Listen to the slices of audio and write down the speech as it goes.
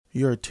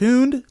You're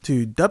tuned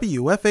to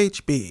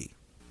WFHB.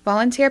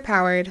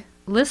 Volunteer-powered,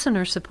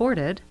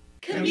 listener-supported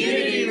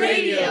community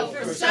radio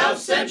for South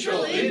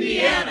Central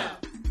Indiana.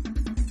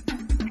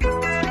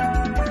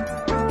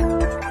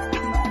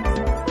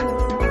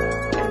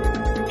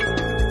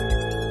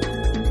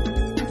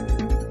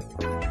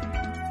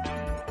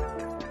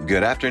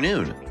 Good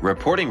afternoon.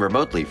 Reporting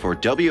remotely for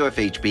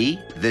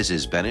WFHB, this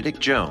is Benedict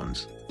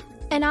Jones.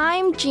 And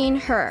I'm Jean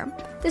Herr.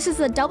 This is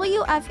the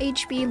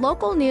WFHB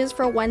local news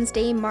for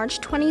Wednesday, March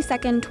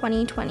 22nd,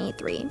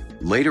 2023.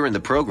 Later in the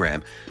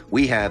program,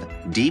 we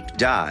have Deep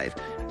Dive,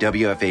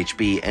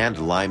 WFHB and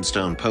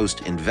Limestone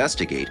Post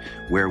Investigate,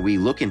 where we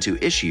look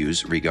into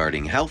issues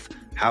regarding health,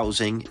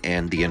 housing,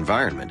 and the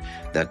environment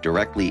that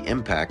directly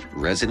impact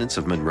residents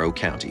of Monroe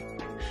County.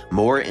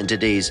 More in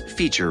today's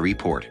feature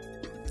report.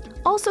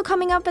 Also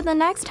coming up in the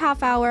next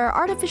half hour,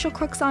 Artificial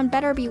Crooks on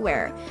Better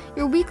Beware,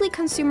 your weekly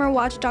consumer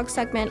watchdog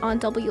segment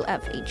on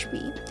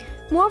WFHB.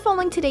 More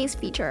following today's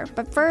feature,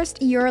 but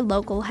first, your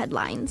local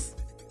headlines.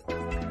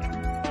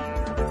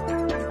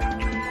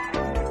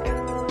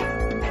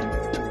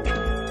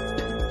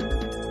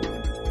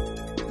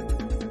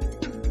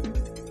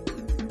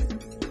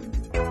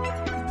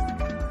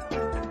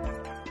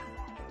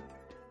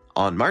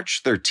 On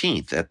March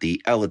 13th at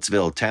the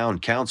Ellettsville Town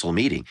Council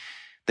meeting,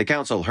 the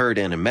council heard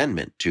an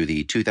amendment to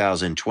the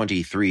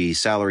 2023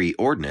 salary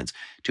ordinance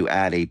to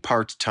add a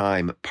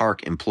part-time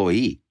park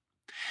employee.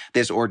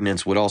 This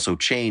ordinance would also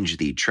change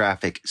the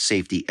traffic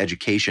safety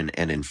education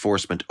and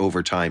enforcement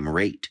overtime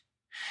rate.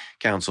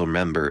 Council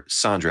member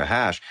Sandra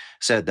Hash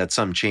said that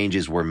some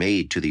changes were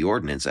made to the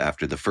ordinance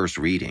after the first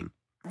reading.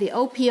 The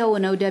OPO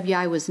and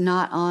OWI was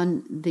not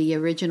on the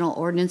original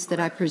ordinance that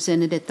I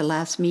presented at the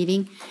last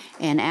meeting,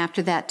 and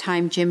after that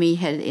time, Jimmy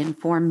had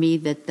informed me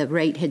that the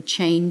rate had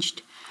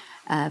changed.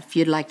 If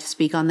you'd like to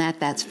speak on that,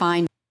 that's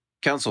fine.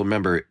 Council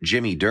member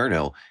Jimmy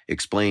Durno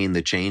explained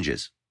the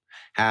changes.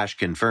 Hash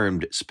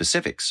confirmed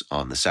specifics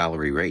on the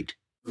salary rate.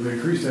 They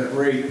increased that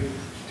rate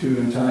to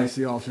entice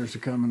the officers to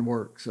come and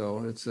work,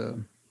 so it's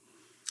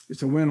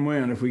a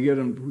win-win. If we get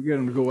them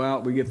to go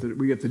out, we get the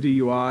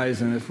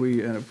DUIs, and if we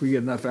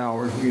get enough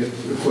hours, we get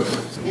the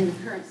equipment. In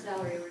the current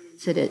salary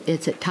ordinance,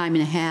 it's at time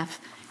and a half,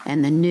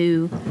 and the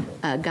new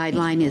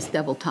guideline is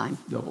double time.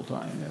 Double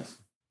time, yes.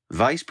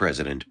 Vice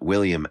President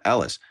William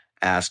Ellis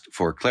asked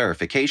for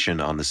clarification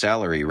on the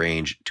salary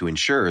range to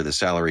ensure the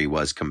salary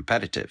was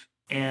competitive.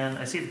 And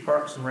I see the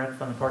Parks and Rec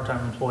Fund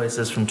part-time employees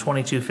says from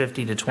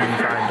 $22.50 to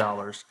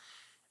 $25.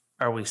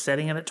 Are we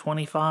setting it at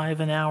 $25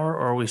 an hour,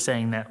 or are we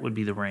saying that would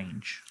be the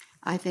range?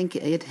 I think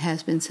it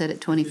has been set at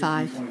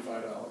 $25.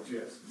 $25,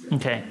 yes.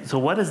 Okay, so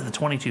what is the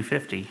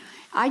 $22.50?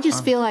 I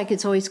just feel like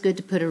it's always good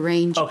to put a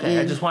range in. Okay,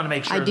 I just want to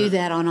make sure. I do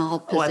that on all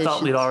positions. Oh, I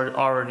thought we'd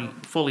already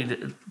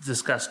fully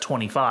discussed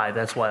 25.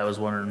 That's why I was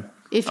wondering.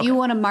 If you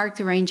want to mark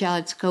the range out,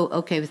 it's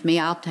okay with me.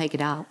 I'll take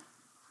it out.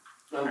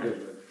 I'm good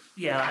with it.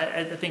 Yeah,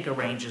 I think a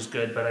range is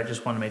good, but I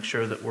just want to make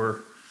sure that we're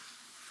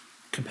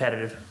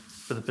competitive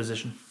for the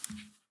position.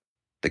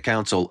 The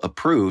council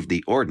approved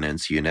the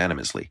ordinance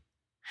unanimously.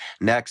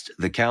 Next,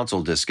 the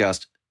council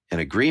discussed an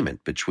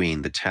agreement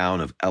between the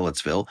town of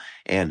Ellettsville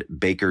and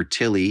Baker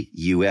Tilly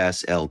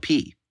US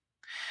LP.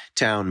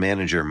 Town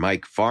manager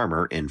Mike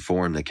Farmer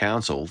informed the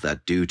council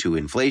that due to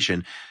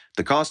inflation,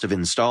 the cost of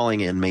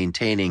installing and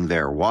maintaining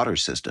their water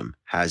system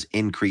has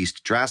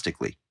increased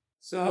drastically.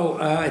 So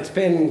it's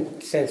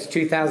been since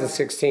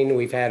 2016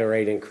 we've had a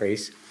rate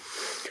increase.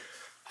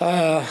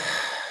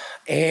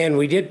 And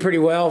we did pretty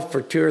well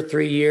for 2 or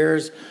 3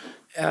 years,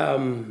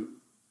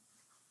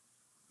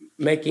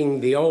 making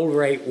the old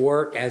rate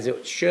work as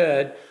it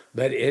should,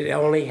 but it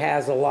only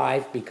has a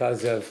life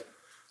because of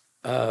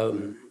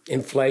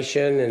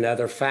inflation and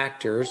other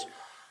factors.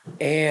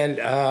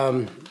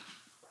 And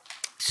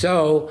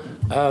so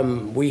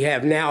we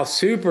have now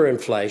super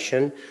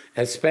inflation,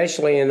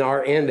 especially in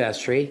our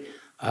industry.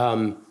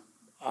 I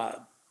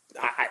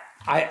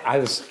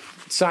was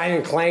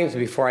signing claims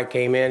before I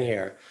came in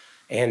here,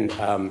 and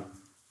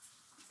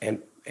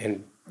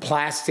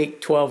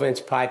plastic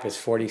 12-inch pipe is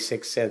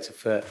 46 cents a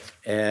foot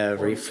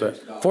every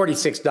foot.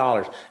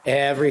 $46.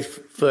 Every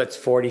foot's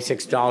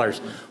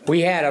 $46.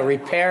 We had a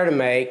repair to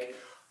make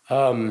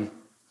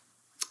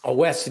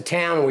west of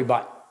town, and we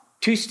bought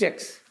 2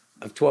 sticks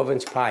of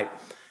 12-inch pipe,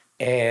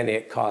 and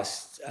it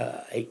cost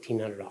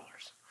 $1,800.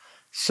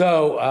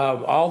 So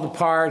all the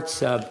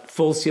parts,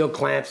 full seal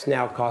clamps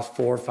now cost $400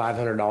 or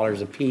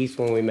 $500 a piece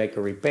when we make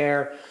a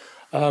repair.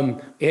 Our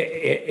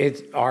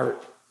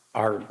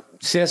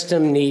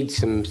system needs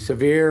some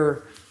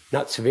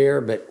not severe,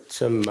 but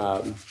some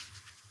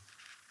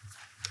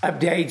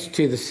updates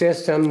to the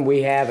system.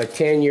 We have a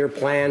 10-year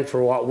plan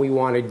for what we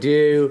want to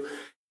do.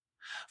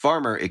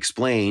 Farmer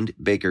explained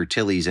Baker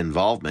Tilly's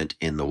involvement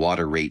in the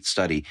water rate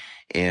study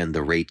and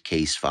the rate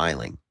case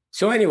filing.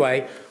 So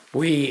anyway,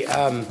 we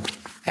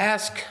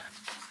asked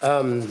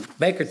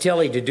Baker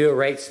Tilly to do a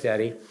rate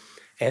study,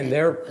 and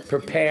they're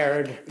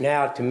prepared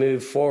now to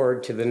move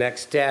forward to the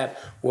next step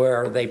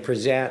where they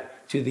present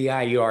to the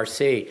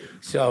IURC.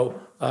 So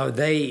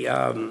they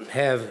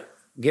have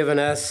given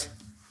us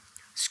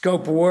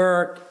scope of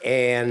work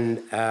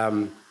and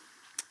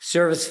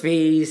service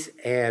fees.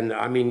 And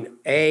I mean,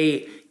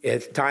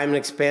 it's time and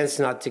expense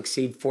not to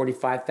exceed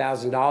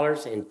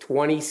 $45,000. In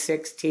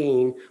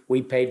 2016,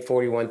 we paid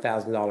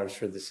 $41,000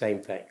 for the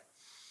same thing.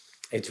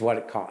 It's what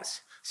it costs.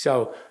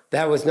 So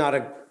that was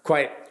not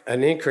quite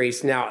an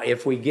increase. Now,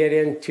 if we get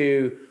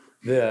into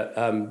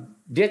the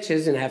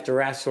ditches and have to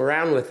wrestle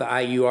around with the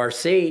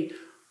IURC,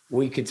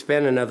 we could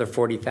spend another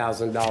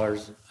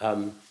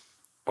 $40,000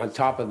 on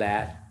top of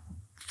that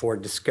for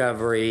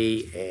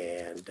discovery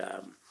and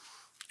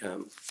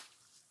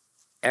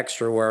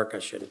extra work. I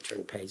shouldn't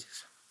turn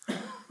pages.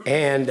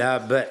 And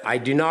but I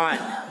do not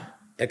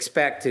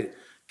expect to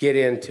get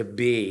into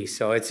B.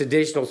 So it's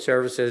additional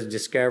services,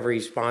 discovery,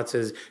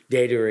 responses,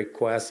 data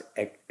requests,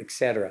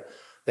 etc.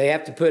 They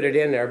have to put it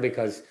in there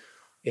because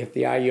if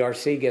the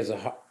IURC gives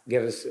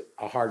us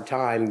a hard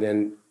time,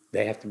 then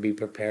they have to be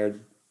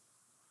prepared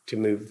to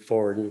move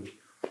forward.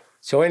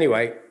 So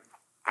anyway,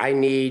 I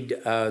need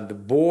the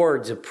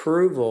board's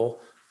approval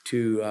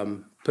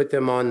to put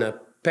them on the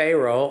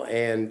payroll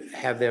and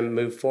have them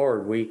move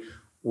forward.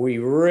 We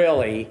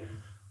really,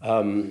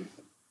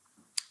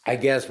 I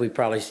guess we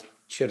probably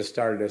should have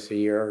started this a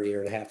year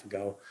and a half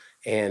ago.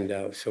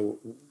 And so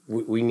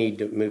we need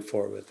to move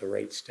forward with the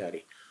rate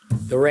study.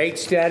 The rate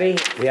study,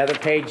 the other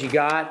page you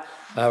got,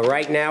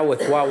 right now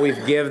with what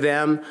we've given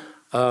them,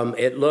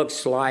 it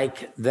looks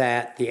like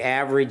that the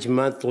average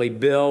monthly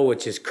bill,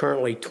 which is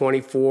currently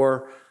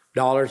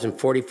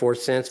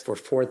 $24.44 for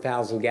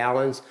 4,000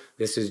 gallons.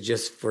 This is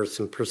just for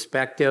some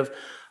perspective.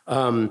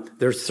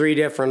 There's 3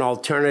 different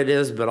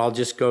alternatives, but I'll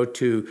just go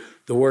to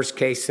the worst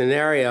case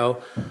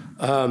scenario.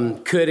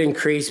 Could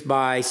increase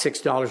by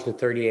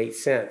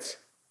 $6.38.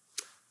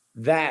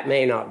 That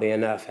may not be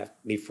enough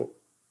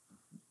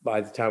by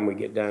the time we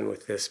get done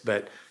with this,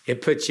 but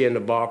it puts you in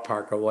the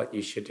ballpark of what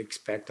you should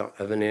expect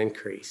of an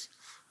increase.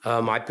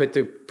 I put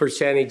the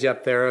percentage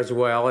up there as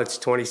well. It's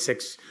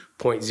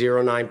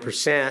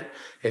 26.09%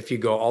 if you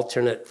go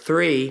alternate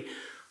 3,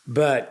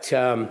 but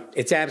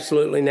it's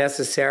absolutely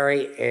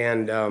necessary,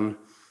 and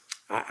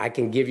I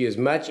can give you as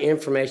much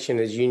information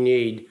as you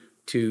need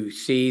to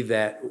see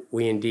that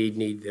we indeed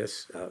need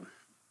this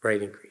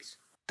rate increase.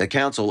 The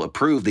council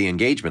approved the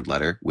engagement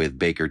letter with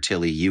Baker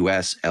Tilly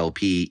U.S.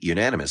 LP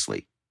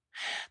unanimously.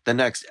 The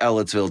next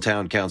Ellettsville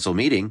Town Council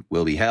meeting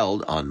will be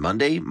held on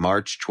Monday,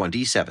 March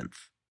 27th.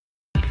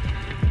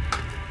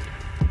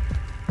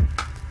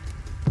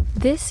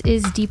 This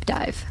is Deep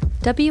Dive,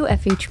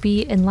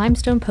 WFHB and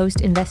Limestone Post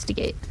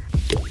Investigate,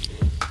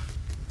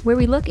 where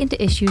we look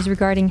into issues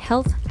regarding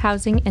health,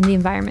 housing, and the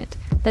environment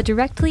that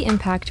directly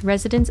impact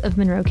residents of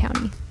Monroe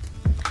County.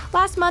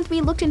 Last month,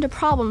 we looked into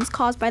problems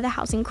caused by the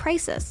housing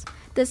crisis.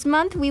 This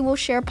month, we will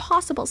share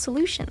possible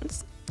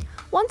solutions.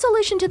 One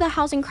solution to the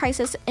housing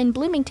crisis in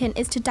Bloomington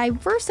is to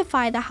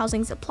diversify the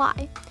housing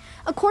supply.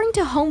 According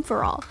to Home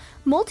for All,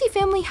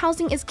 multifamily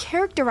housing is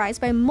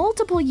characterized by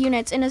multiple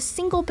units in a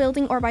single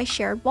building or by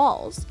shared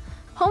walls.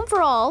 Home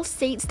for All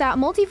states that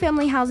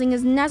multifamily housing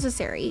is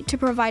necessary to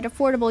provide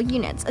affordable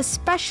units,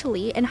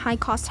 especially in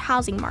high-cost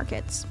housing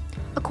markets.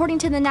 According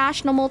to the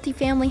National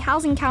Multifamily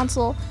Housing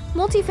Council,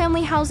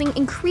 multifamily housing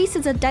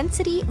increases the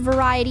density,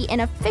 variety,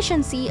 and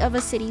efficiency of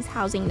a city's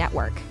housing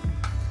network.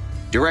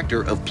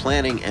 Director of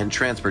Planning and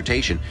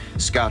Transportation,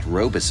 Scott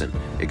Robeson,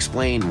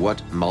 explained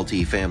what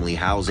multifamily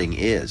housing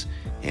is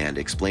and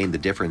explained the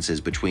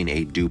differences between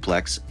a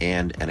duplex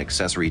and an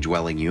accessory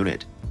dwelling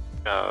unit.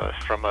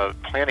 From a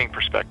planning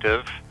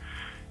perspective,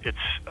 it's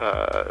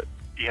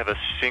you have a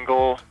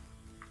single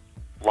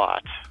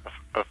lot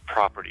of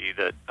property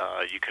that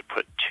you could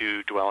put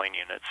 2 dwelling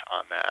units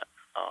on that.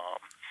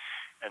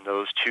 And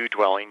those 2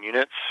 dwelling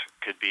units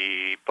could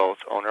be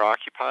both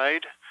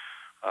owner-occupied.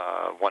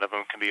 One of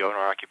them can be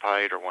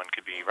owner-occupied, or one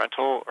could be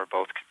rental, or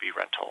both could be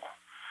rental.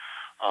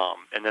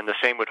 And then the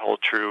same would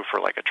hold true for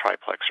like a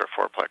triplex or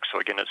fourplex. So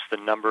again, it's the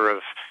number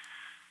of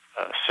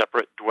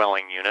separate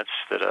dwelling units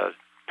that a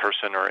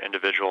person or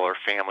individual or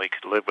family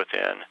could live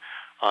within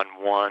on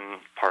one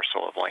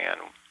parcel of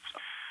land.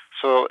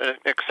 So an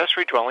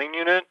accessory dwelling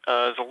unit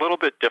is a little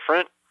bit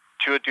different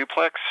to a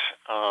duplex.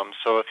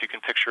 So if you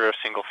can picture a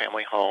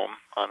single-family home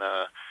on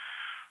a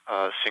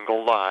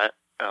single lot,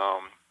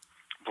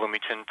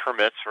 Bloomington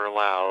permits or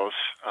allows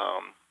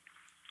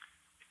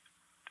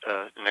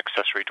an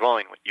accessory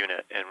dwelling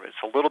unit, and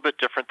it's a little bit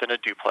different than a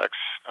duplex.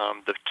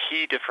 The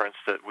key difference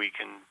that we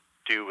can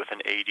do with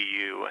an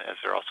ADU, as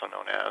they're also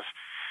known as,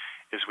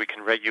 is we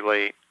can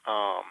regulate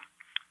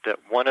that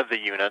one of the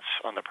units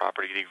on the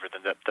property, either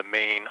the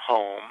main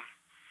home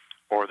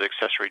or the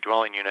accessory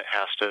dwelling unit,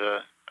 has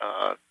to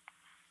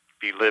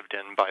be lived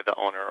in by the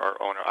owner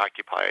or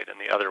owner-occupied, and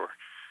the other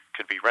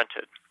could be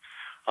rented.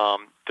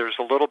 There's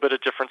a little bit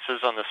of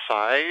differences on the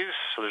size.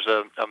 So there's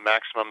a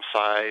maximum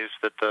size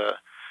that the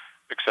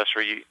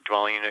accessory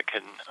dwelling unit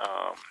can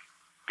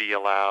be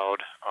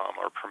allowed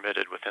or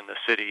permitted within the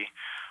city.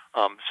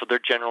 So they're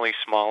generally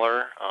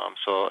smaller.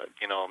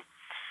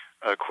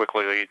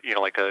 Quickly,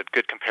 like a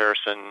good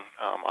comparison,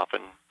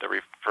 often they're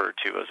referred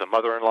to as a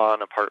mother-in-law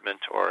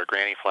apartment or a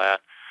granny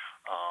flat.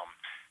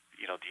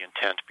 the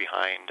intent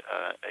behind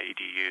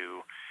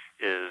ADU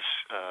is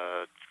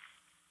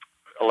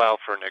allow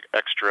for an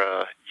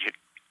extra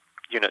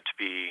unit to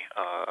be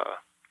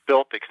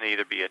built. They can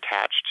either be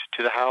attached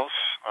to the house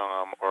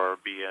or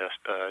be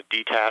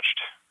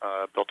detached,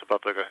 built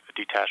above a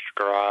detached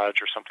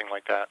garage or something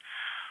like that.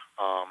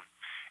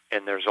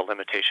 And there's a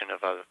limitation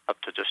of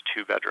up to just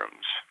 2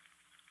 bedrooms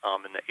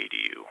in the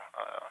ADU.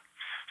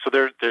 So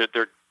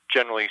they're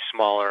generally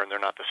smaller, and they're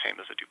not the same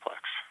as a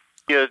duplex.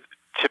 Yeah,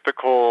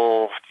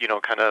 typical,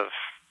 kind of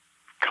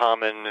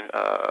common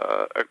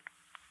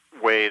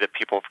way that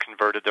people have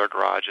converted their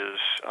garages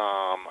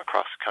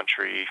across the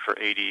country for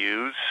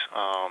ADUs.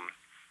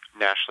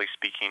 Nationally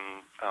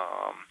speaking,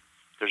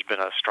 there's been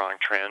a strong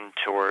trend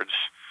towards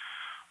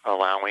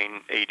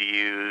allowing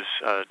ADUs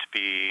to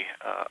be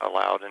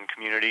allowed in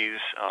communities,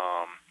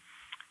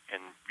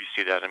 and you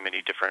see that in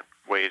many different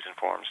ways and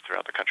forms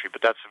throughout the country.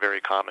 But that's a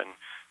very common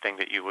thing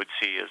that you would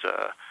see is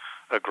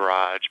a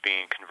garage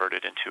being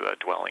converted into a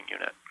dwelling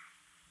unit.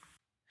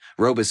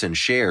 Robeson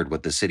shared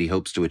what the city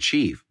hopes to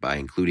achieve by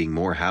including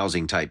more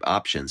housing-type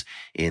options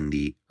in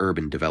the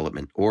Urban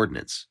Development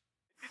Ordinance.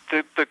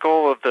 The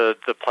goal of the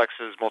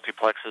plexes,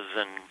 multiplexes,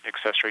 and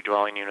accessory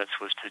dwelling units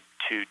was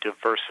to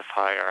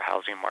diversify our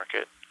housing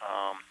market,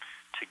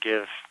 to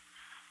give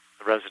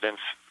the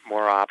residents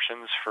more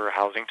options for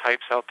housing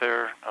types out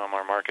there.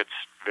 Our market's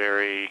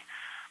very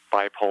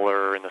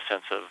bipolar in the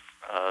sense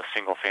of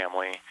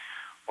single-family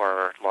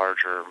or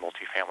larger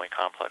multifamily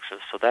complexes.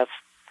 So that's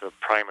the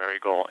primary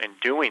goal. In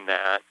doing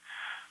that,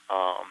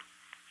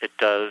 it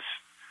does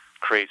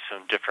create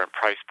some different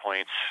price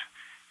points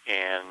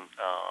and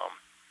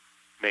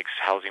makes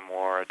housing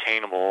more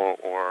attainable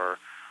or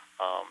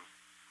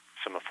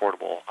some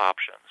affordable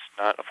options.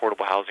 Not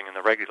affordable housing in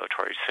the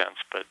regulatory sense,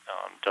 but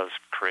does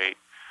create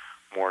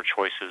more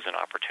choices and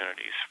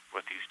opportunities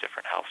with these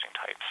different housing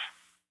types.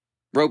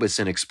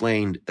 Robeson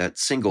explained that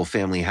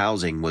single-family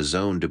housing was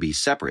zoned to be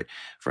separate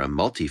from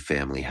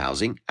multifamily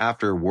housing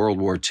after World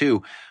War II,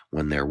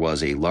 when there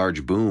was a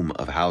large boom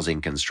of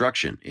housing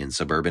construction in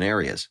suburban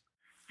areas.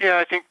 Yeah,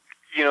 I think,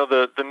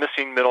 the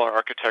missing middle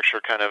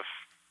architecture kind of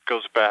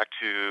goes back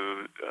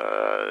to,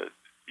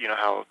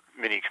 how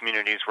many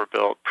communities were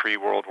built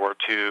pre-World War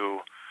II,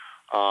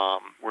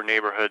 where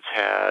neighborhoods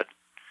had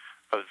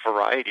a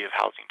variety of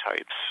housing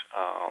types,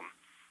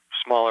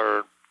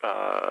 smaller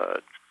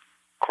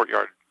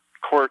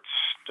courts,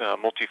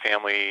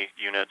 multifamily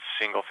units,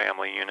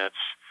 single-family units,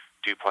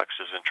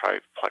 duplexes and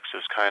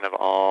triplexes, kind of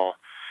all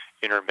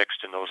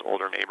intermixed in those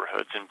older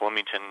neighborhoods. And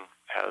Bloomington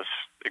has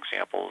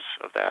examples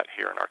of that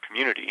here in our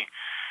community.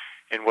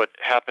 And what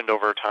happened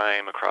over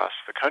time across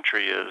the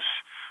country is,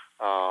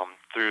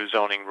 through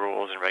zoning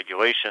rules and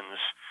regulations,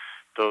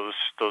 those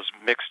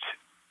mixed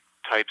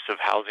types of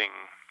housing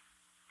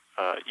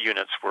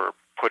units were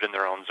put in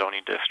their own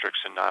zoning districts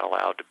and not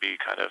allowed to be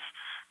kind of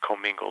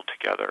commingled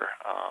together.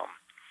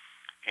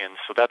 And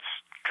so that's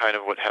kind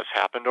of what has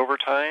happened over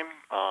time.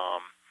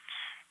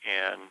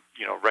 And,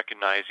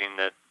 recognizing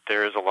that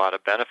there is a lot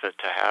of benefit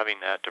to having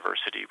that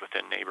diversity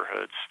within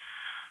neighborhoods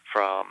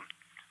from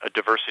a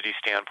diversity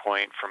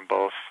standpoint, from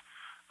both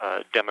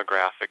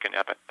demographic and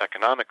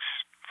economics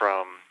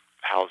from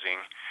housing,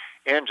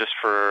 and just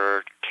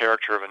for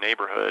character of a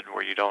neighborhood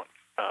where you don't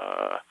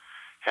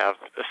have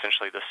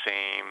essentially the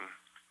same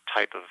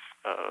type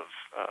of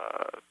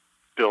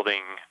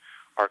building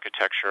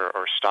architecture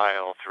or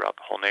style throughout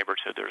the whole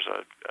neighborhood. There's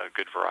a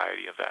good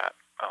variety of that.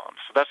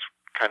 So that's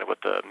kind of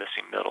what the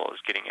missing middle is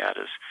getting at,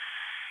 is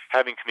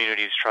having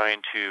communities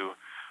trying to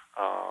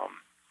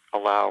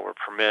allow or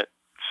permit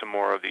some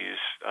more of these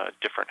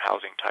different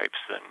housing types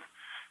than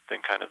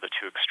kind of the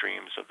two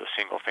extremes of the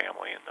single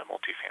family and the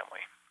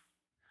multifamily.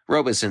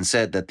 Robeson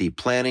said that the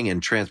Planning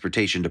and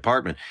Transportation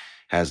Department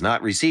has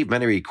not received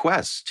many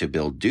requests to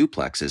build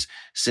duplexes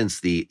since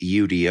the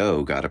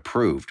UDO got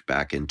approved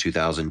back in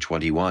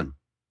 2021.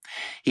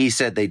 He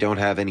said they don't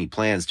have any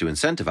plans to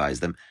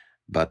incentivize them,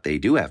 but they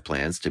do have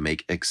plans to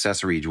make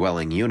accessory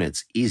dwelling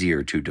units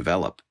easier to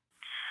develop.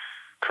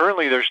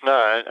 Currently, there's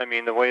not. I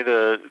mean, the way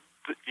the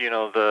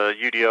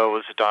UDO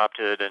was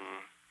adopted, and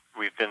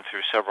we've been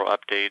through several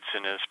updates,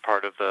 and as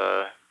part of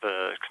the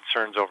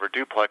concerns over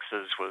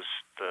duplexes was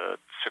the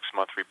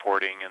 6-month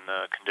reporting and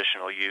the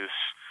conditional use.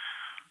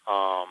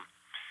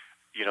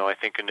 I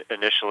think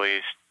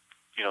initially,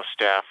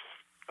 staff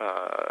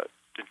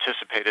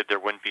anticipated there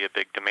wouldn't be a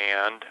big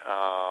demand,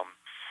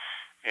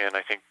 and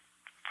I think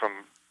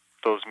from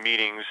those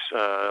meetings,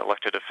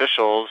 elected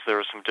officials, there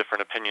were some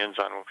different opinions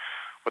on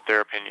what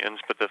their opinions,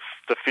 but the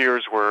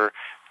fears were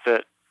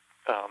that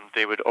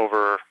they would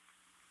overcome,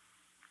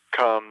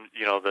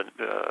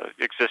 the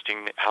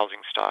existing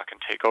housing stock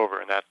and take over,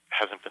 and that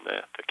hasn't been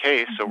the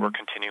case. So we're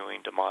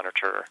continuing to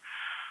monitor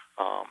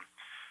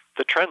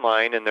the trend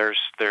line, and there's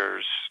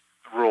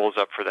rules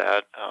up for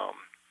that.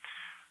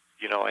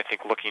 I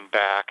think looking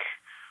back,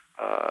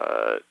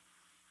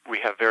 we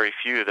have very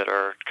few that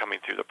are coming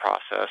through the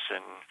process,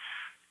 and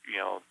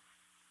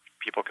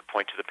people could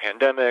point to the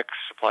pandemic,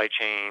 supply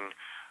chain,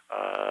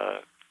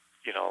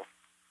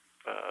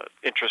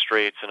 interest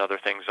rates and other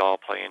things all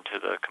play into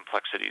the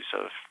complexities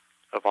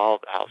of all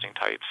the housing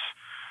types.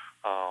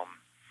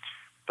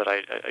 But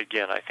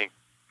I think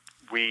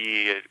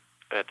we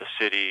at the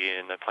city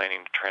and the Planning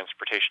and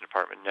Transportation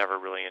Department never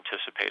really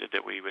anticipated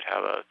that we would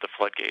have the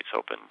floodgates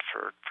open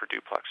for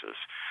duplexes.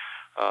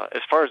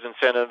 As far as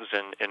incentives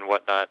and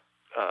whatnot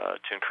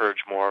to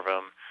encourage more of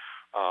them,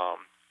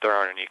 there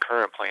aren't any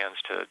current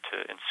plans to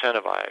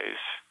incentivize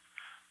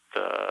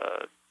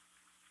for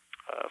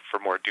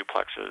more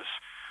duplexes.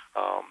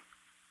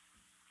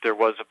 There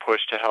was a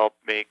push to help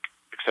make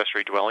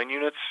accessory dwelling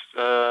units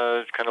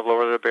kind of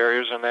lower the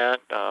barriers on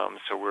that.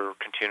 So we're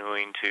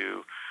continuing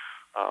to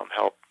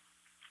help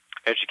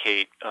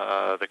educate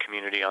the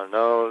community on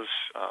those.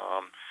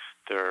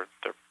 They're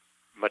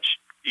much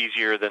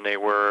easier than they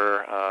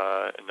were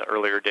in the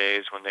earlier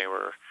days when they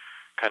were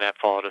kind of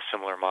followed a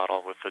similar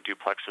model with the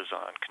duplexes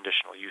on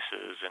conditional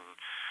uses and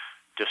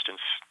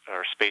distance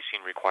or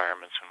spacing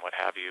requirements and what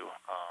have you.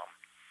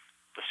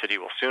 The city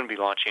will soon be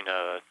launching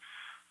a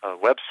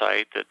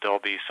website that there'll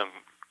be some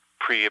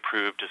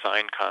pre-approved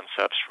design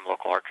concepts from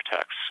local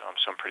architects. So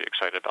I'm pretty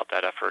excited about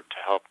that effort to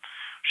help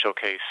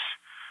showcase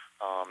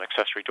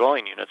accessory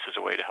dwelling units as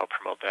a way to help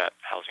promote that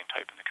housing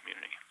type in the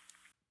community.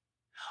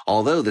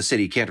 Although the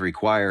city can't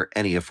require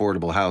any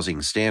affordable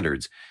housing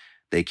standards,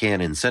 they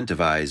can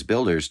incentivize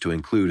builders to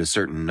include a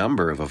certain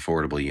number of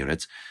affordable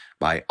units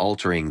by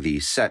altering the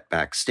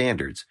setback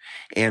standards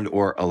and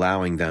or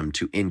allowing them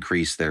to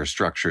increase their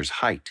structure's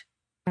height.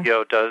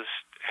 UDO does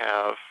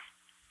have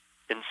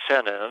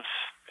incentives,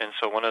 and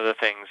so one of the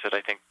things that I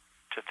think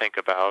to think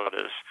about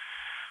is,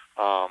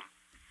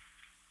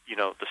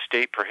 the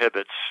state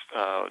prohibits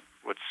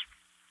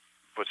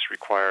what's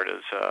required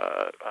is,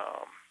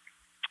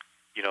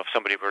 if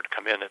somebody were to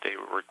come in that they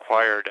were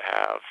required to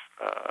have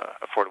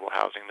affordable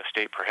housing, the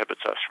state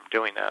prohibits us from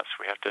doing that, so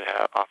we have to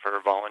offer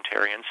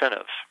voluntary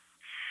incentives.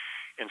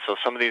 And so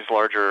some of these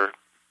larger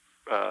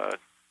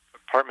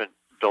apartment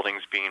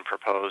buildings being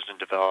proposed and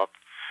developed,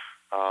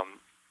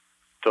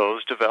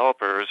 those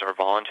developers are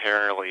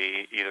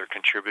voluntarily either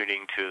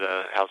contributing to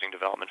the Housing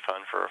Development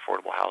Fund for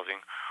affordable housing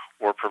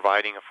or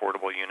providing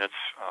affordable units.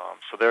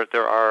 So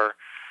there are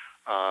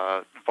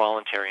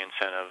voluntary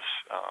incentives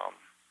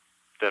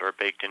that are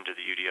baked into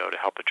the UDO to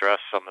help address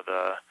some of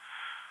the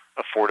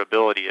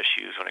affordability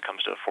issues when it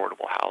comes to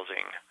affordable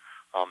housing,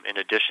 in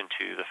addition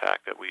to the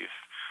fact that we've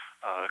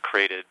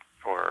created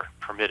or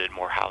permitted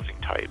more housing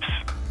types.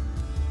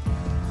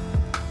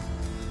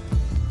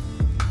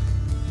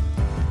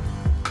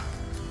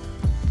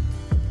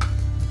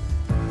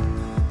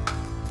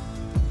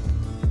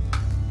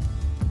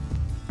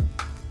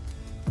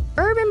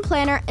 Urban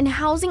planner and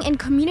housing and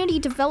community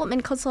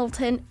development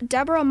consultant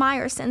Deborah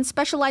Meyerson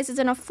specializes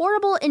in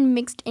affordable and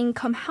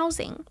mixed-income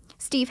housing.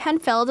 Steve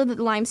Henfeld of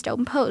the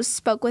Limestone Post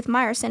spoke with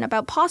Meyerson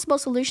about possible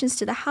solutions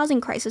to the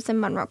housing crisis in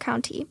Monroe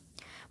County.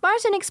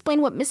 Meyerson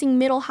explained what missing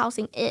middle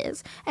housing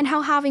is and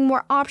how having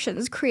more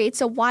options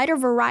creates a wider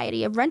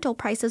variety of rental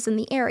prices in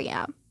the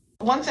area.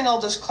 One thing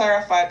I'll just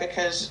clarify,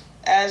 because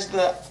as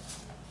the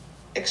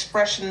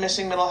expression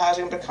missing middle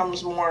housing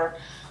becomes more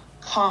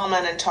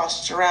common and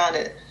tossed around,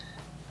 it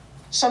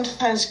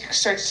sometimes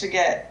starts to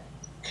get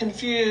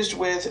confused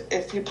with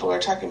if people are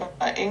talking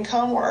about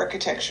income or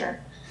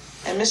architecture.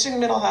 And missing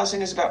middle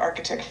housing is about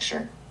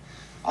architecture.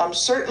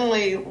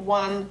 Certainly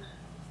one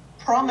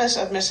promise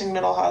of missing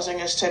middle housing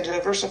is to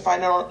diversify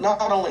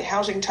not only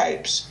housing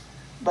types,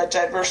 but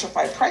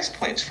diversify price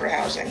points for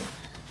housing,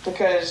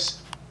 because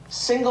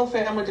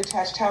single-family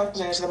detached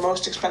housing is the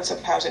most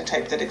expensive housing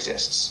type that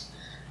exists.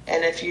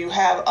 And if you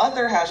have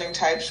other housing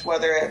types,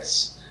 whether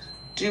it's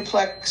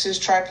duplexes,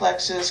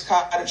 triplexes,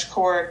 cottage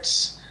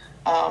courts,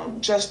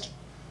 just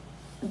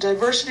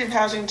diversity of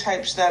housing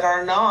types that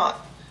are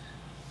not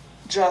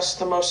just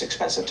the most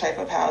expensive type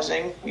of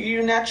housing,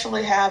 you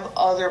naturally have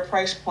other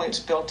price points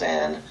built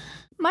in.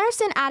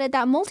 Meyerson added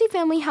that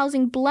multifamily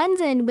housing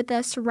blends in with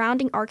the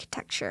surrounding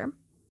architecture.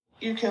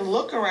 You can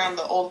look around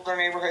the older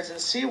neighborhoods and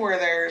see where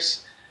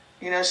there's,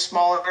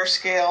 smaller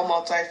scale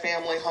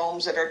multifamily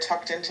homes that are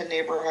tucked into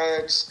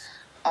neighborhoods.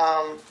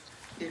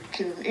 You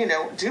can,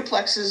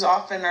 duplexes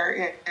often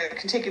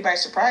can take you by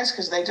surprise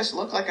because they just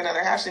look like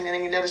another house, and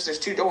then you notice there's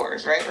two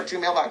doors, right, or two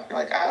mailboxes. You're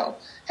like, oh,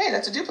 hey,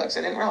 that's a duplex.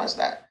 I didn't realize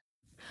that.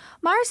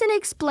 Meyerson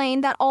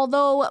explained that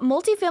although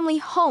multifamily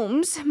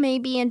homes may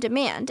be in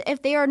demand,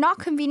 if they are not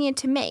convenient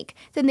to make,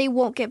 then they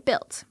won't get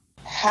built.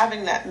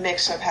 Having that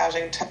mix of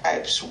housing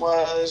types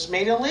was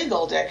made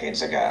illegal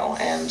decades ago,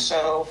 and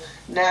so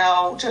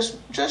now,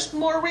 just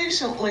more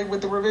recently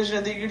with the revision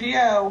of the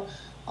UDO,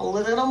 a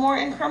little more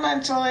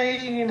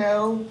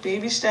incrementally,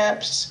 baby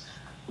steps,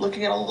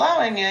 looking at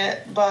allowing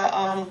it, but,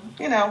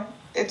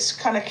 it's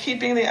kind of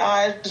keeping the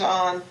eyes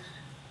on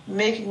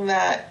making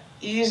that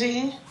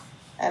easy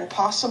and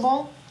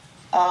possible,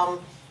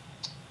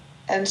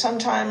 and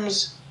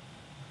sometimes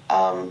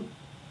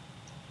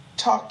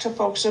talk to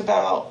folks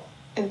about,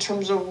 in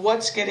terms of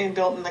what's getting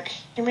built in the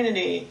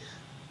community,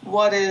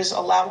 what is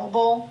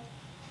allowable,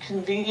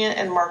 convenient,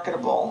 and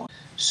marketable.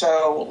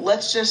 So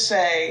let's just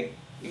say,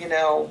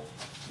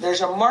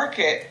 there's a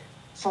market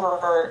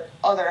for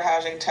other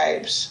housing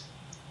types,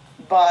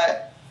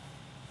 but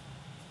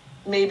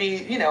maybe,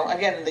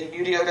 again, the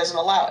UDO doesn't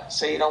allow it,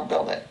 so you don't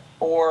build it.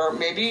 Or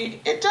maybe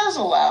it does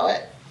allow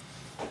it,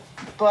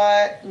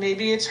 but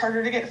maybe it's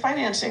harder to get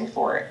financing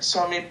for it.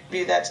 So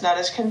maybe that's not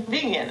as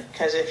convenient,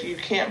 because if you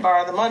can't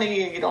borrow the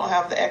money and you don't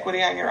have the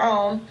equity on your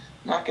own,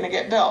 not going to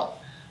get built.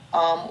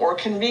 Or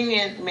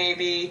convenient,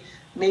 maybe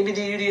the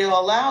UDO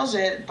allows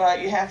it,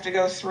 but you have to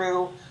go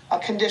through a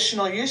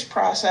conditional use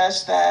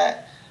process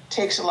that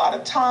takes a lot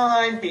of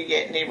time, you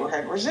get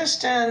neighborhood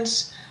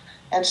resistance,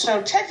 and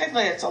so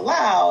technically it's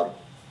allowed,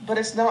 but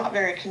it's not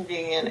very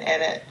convenient,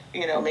 and it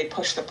may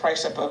push the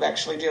price up of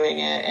actually doing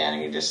it,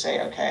 and you just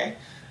say, okay,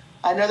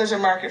 I know there's a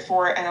market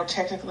for it, I know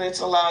technically it's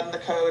allowed in the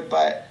code,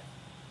 but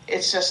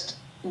it's just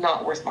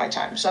not worth my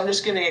time. So I'm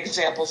just giving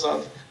examples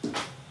of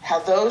how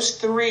those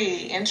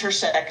three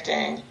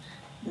intersecting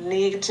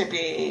need to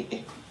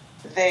be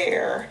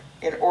there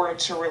in order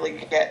to really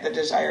get the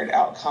desired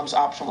outcomes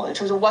optimal in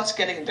terms of what's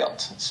getting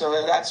built.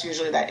 So that's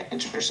usually that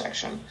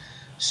intersection.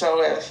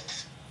 So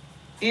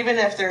even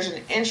if there's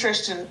an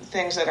interest in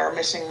things that are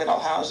missing middle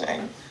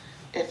housing,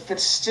 if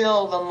it's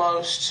still the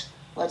most,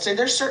 let's say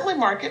there's certainly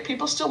market,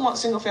 people still want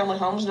single family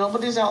homes.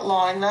 Nobody's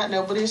outlawing that.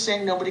 Nobody's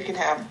saying nobody can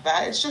have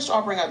that. It's just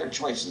offering other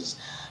choices.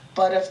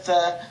 But if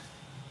the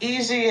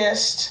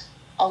easiest,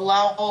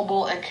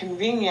 allowable, and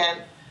convenient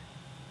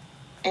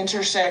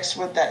intersects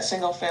with that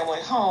single family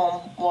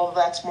home, well,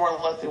 that's more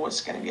likely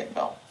what's going to get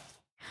built.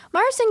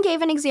 Myerson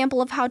gave an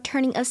example of how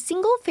turning a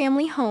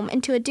single-family home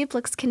into a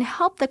duplex can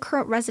help the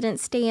current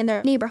residents stay in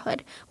their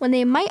neighborhood when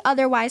they might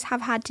otherwise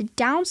have had to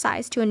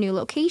downsize to a new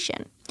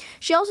location.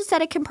 She also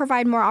said it can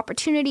provide more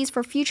opportunities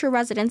for future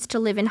residents to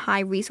live in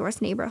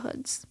high-resource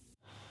neighborhoods.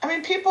 I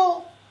mean,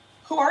 people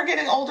who are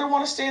getting older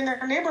want to stay in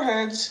their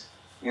neighborhoods.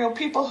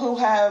 People who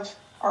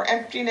are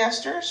empty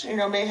nesters,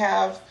 may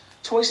have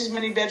twice as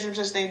many bedrooms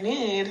as they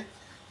need.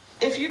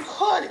 If you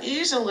could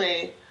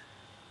easily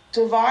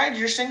divide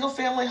your single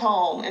family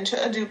home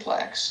into a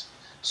duplex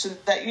so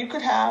that you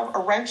could have a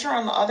renter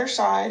on the other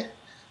side,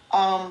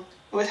 it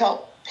would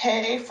help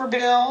pay for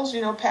bills,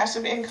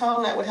 passive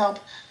income that would help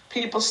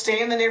people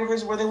stay in the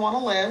neighborhoods where they want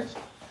to live.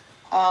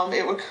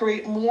 It would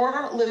create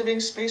more living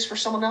space for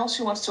someone else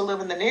who wants to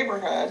live in the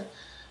neighborhood.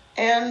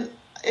 And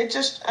it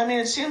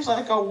seems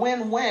like a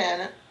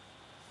win-win.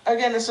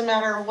 Again, it's a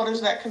matter of what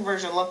does that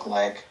conversion look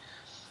like?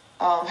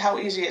 How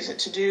easy is it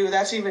to do?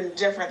 That's even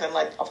different than,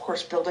 of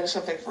course, building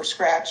something from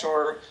scratch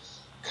or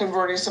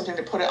converting something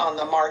to put it on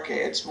the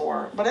market.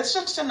 But it's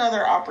just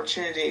another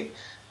opportunity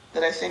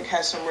that I think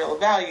has some real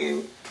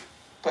value,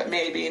 but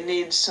maybe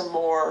needs some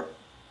more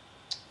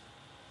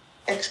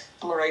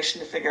exploration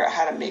to figure out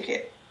how to make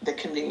it the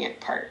convenient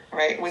part,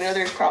 right? We know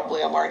there's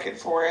probably a market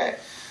for it.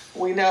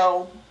 We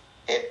know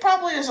it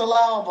probably is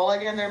allowable.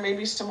 Again, there may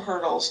be some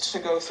hurdles to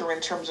go through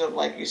in terms of,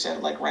 like you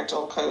said, like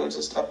rental codes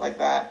and stuff like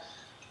that.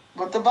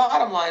 But the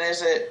bottom line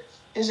is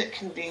it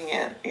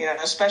convenient,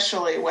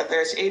 especially whether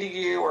it's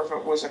ADU or if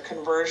it was a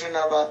conversion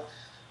of a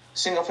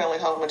single family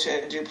home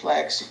into a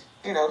duplex,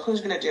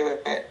 who's going to do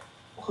it?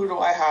 Who do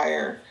I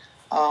hire?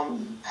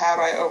 How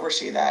do I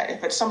oversee that?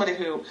 If it's somebody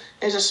who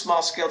is a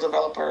small scale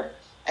developer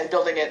and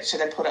building it to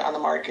then put it on the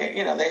market,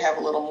 they have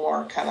a little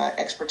more kind of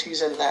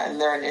expertise in that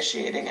and they're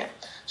initiating it.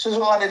 So there's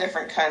a lot of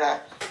different kind of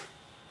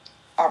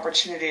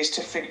opportunities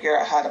to figure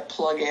out how to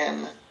plug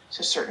in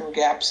to certain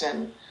gaps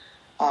in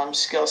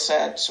skill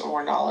sets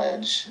or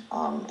knowledge,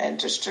 and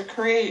just to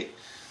create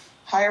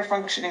higher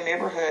functioning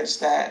neighborhoods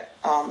that,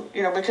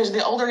 because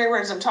the older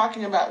neighborhoods I'm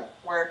talking about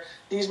where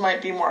these might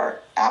be more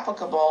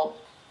applicable,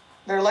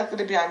 they're likely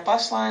to be on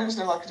bus lines,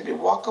 they're likely to be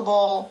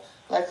walkable,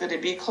 likely to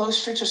be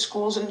closer to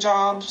schools and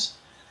jobs.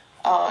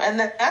 And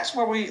that's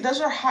where those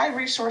are high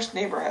resource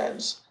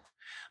neighborhoods.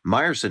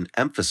 Myerson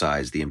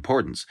emphasized the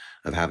importance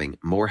of having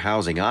more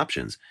housing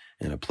options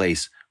in a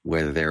place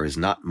where there is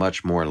not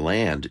much more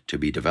land to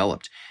be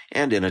developed,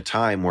 and in a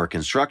time where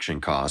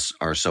construction costs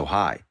are so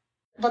high.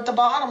 But the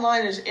bottom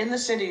line is, in the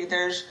city,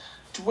 there's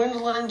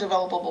dwindling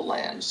developable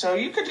land. So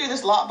you could do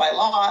this lot by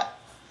lot,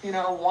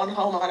 one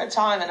home at a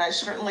time, and I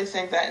certainly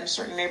think that in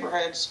certain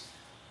neighborhoods,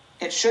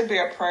 it should be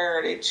a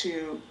priority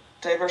to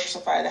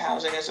diversify the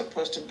housing as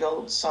opposed to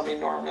build some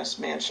enormous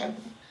mansion.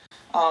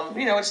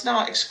 It's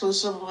not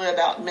exclusively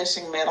about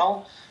missing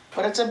middle,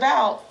 but it's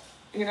about,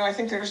 I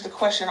think there's the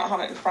question, I don't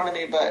have it in front of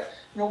me, but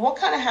what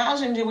kind of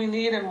housing do we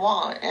need and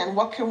want, and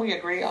what can we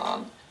agree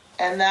on?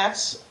 And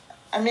that's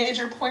a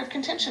major point of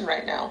contention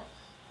right now.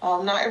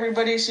 Not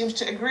everybody seems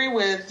to agree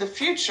with the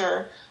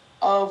future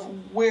of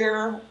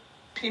where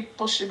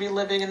people should be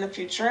living in the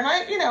future. And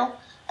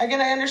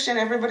I understand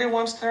everybody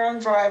wants their own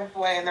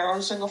driveway and their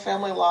own single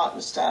family lot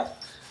and stuff.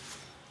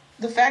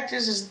 The fact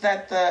is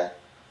that the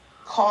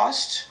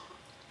cost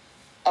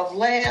of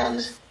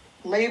land,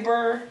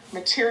 labor,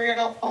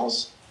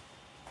 materials,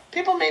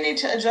 people may need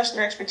to adjust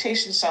their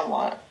expectations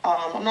somewhat.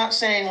 I'm not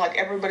saying like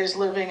everybody's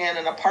living in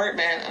an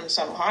apartment in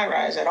some high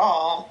rise at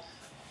all,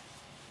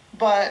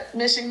 but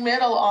missing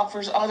middle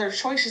offers other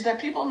choices that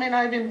people may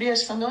not even be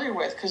as familiar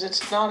with because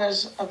it's not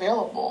as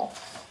available.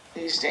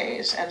 these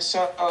days. And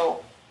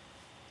so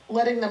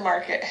letting the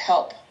market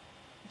help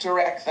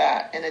direct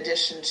that in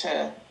addition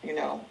to,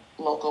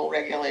 local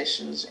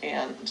regulations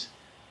and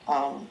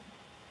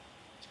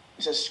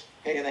just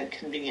the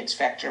convenience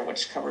factor,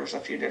 which covers a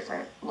few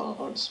different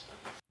modes.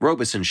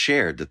 Robeson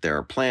shared that there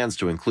are plans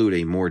to include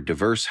a more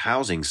diverse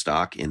housing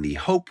stock in the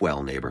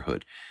Hopewell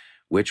neighborhood,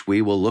 which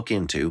we will look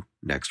into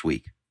next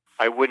week.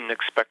 I wouldn't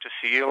expect to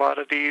see a lot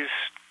of these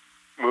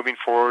moving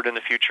forward in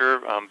the future,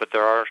 but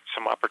there are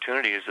some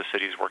opportunities the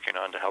city is working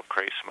on to help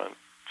create some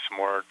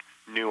more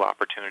new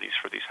opportunities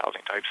for these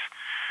housing types.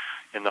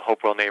 In the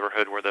Hopewell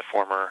neighborhood, where the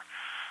former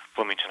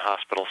Bloomington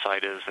Hospital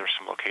site is, there's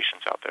some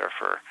locations out there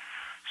for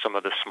some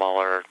of the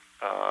smaller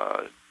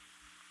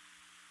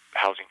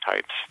housing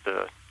types,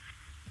 the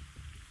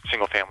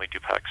single-family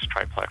duplex,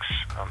 triplex.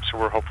 So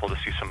we're hopeful to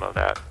see some of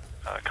that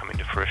coming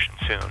to fruition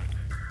soon.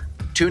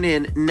 Tune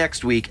in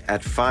next week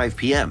at 5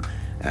 p.m.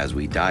 as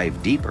we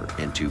dive deeper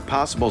into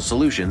possible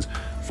solutions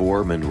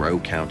for Monroe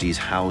County's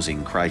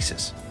housing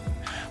crisis.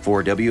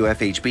 For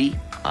WFHB,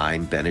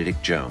 I'm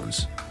Benedict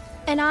Jones.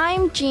 And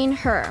I'm Jean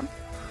Herr.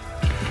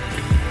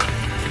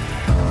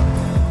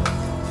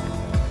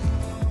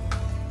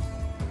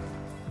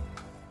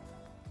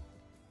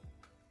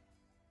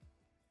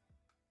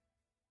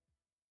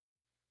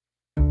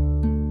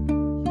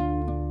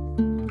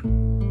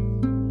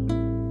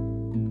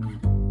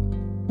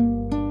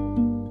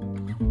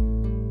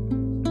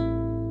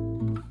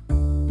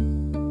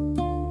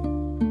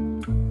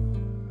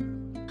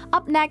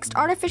 Up next,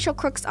 Artificial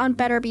Crooks on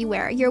Better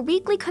Beware, your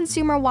weekly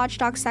consumer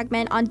watchdog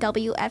segment on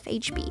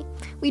WFHB.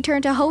 We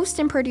turn to host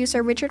and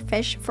producer Richard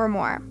Fish for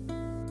more.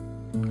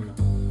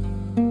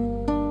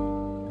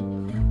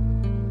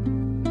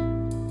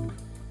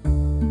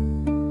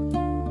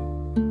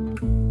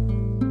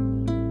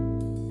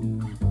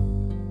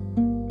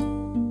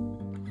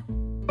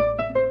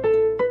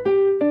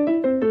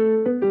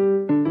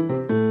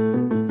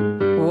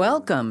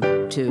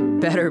 Welcome to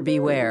Better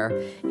Beware.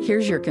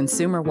 Here's your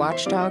consumer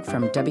watchdog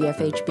from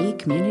WFHB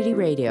Community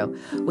Radio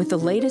with the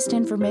latest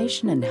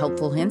information and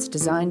helpful hints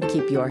designed to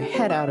keep your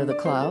head out of the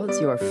clouds,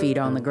 your feet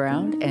on the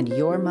ground, and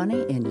your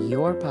money in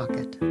your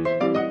pocket.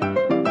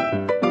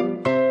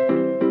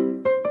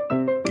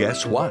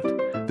 Guess what?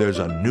 There's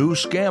a new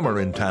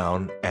scammer in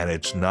town, and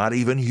it's not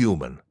even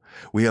human.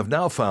 We have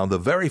now found the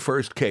very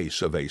first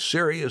case of a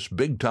serious,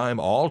 big-time,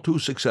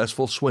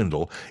 all-too-successful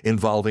swindle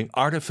involving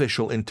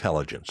artificial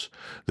intelligence.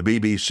 The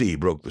BBC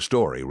broke the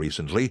story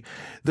recently.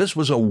 This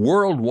was a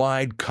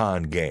worldwide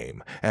con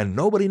game, and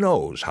nobody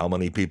knows how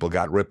many people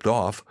got ripped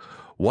off.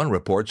 One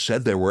report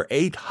said there were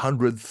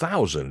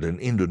 800,000 in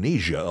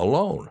Indonesia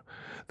alone.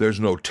 There's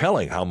no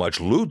telling how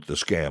much loot the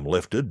scam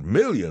lifted,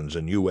 millions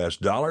in U.S.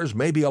 dollars,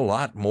 maybe a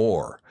lot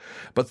more.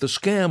 But the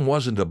scam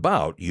wasn't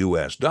about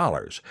U.S.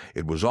 dollars.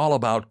 It was all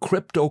about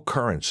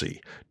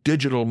cryptocurrency,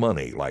 digital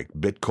money like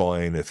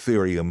Bitcoin,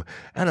 Ethereum,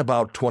 and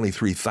about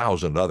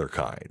 23,000 other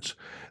kinds.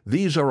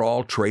 These are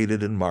all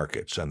traded in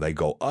markets, and they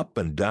go up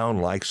and down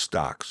like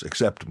stocks,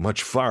 except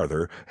much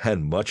farther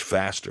and much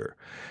faster.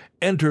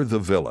 Enter the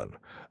villain.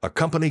 A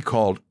company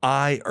called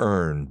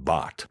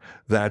iEarnBot.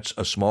 That's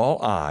a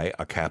small I,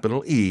 a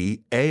capital E,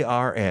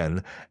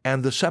 A-R-N,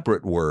 and the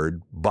separate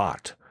word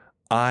bot.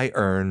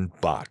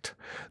 iEarnBot.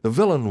 The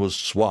villain was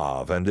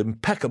suave and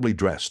impeccably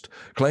dressed,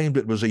 claimed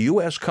it was a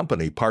U.S.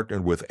 company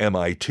partnered with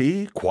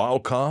MIT,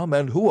 Qualcomm,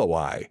 and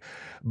Huawei.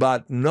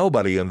 But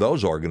nobody in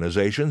those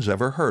organizations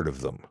ever heard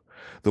of them.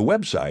 The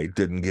website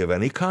didn't give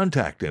any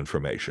contact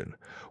information.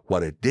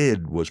 What it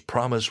did was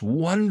promise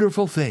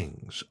wonderful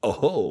things.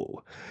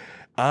 Oh!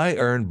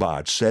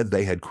 iEarnBot said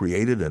they had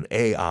created an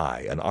AI,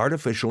 an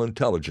artificial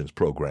intelligence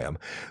program,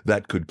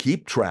 that could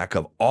keep track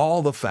of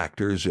all the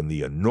factors in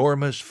the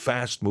enormous,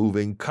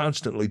 fast-moving,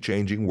 constantly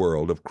changing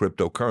world of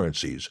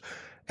cryptocurrencies,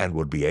 and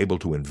would be able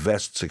to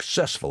invest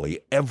successfully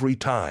every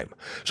time.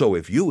 So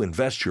if you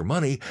invest your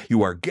money,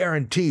 you are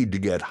guaranteed to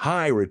get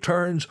high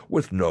returns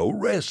with no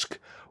risk.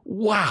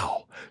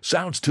 Wow!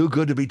 Sounds too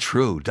good to be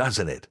true,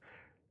 doesn't it?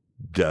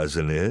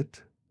 Doesn't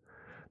it?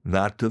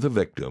 Not to the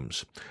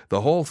victims.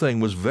 The whole thing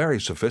was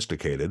very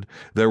sophisticated.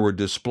 There were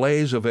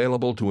displays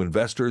available to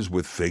investors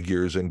with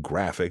figures and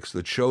graphics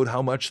that showed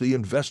how much the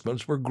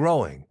investments were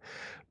growing.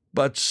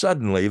 But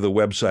suddenly the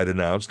website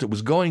announced it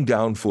was going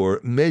down for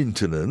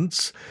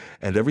maintenance,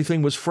 and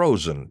everything was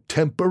frozen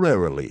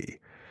temporarily.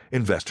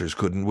 Investors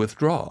couldn't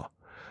withdraw.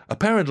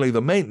 Apparently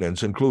the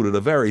maintenance included a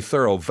very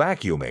thorough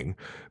vacuuming,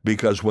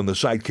 because when the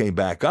site came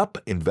back up,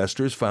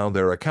 investors found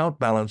their account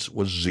balance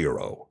was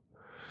zero.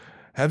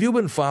 Have you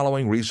been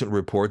following recent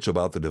reports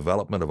about the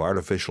development of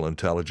artificial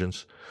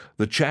intelligence?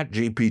 The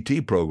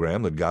ChatGPT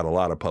program that got a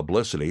lot of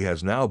publicity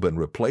has now been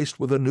replaced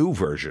with a new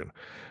version,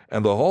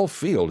 and the whole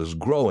field is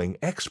growing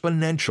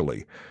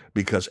exponentially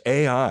because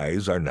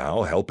AIs are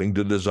now helping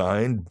to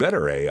design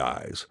better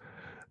AIs.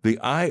 The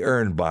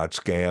iEarnBot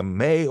scam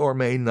may or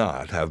may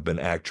not have been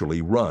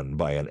actually run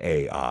by an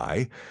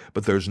AI,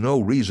 but there's no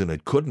reason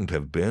it couldn't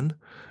have been.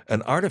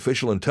 And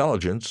artificial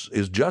intelligence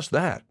is just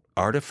that,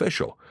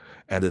 artificial.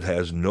 and it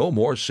has no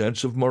more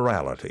sense of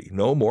morality,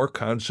 no more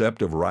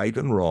concept of right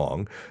and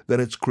wrong than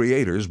its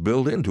creators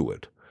built into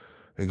it.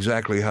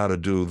 Exactly how to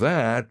do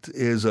that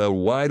is a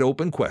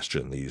wide-open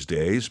question these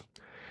days.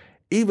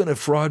 Even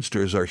if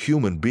fraudsters are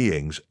human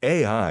beings,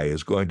 AI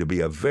is going to be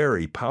a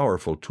very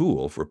powerful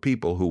tool for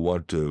people who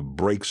want to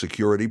break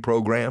security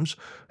programs,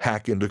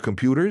 hack into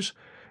computers,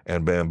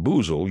 and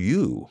bamboozle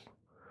you.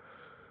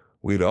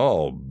 We'd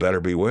all better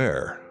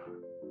beware.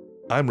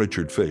 I'm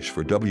Richard Fish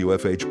for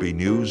WFHB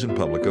News and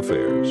Public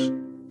Affairs.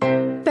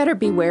 Better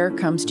Beware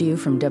comes to you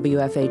from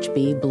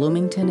WFHB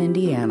Bloomington,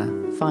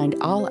 Indiana. Find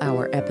all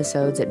our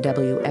episodes at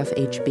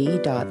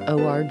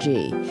WFHB.org.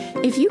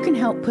 If you can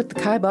help put the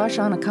kibosh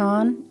on a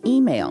con,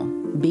 email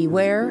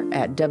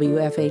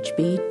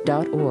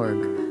beware@WFHB.org.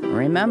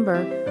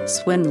 Remember,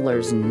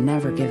 swindlers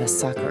never give a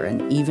sucker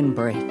an even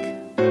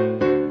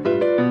break.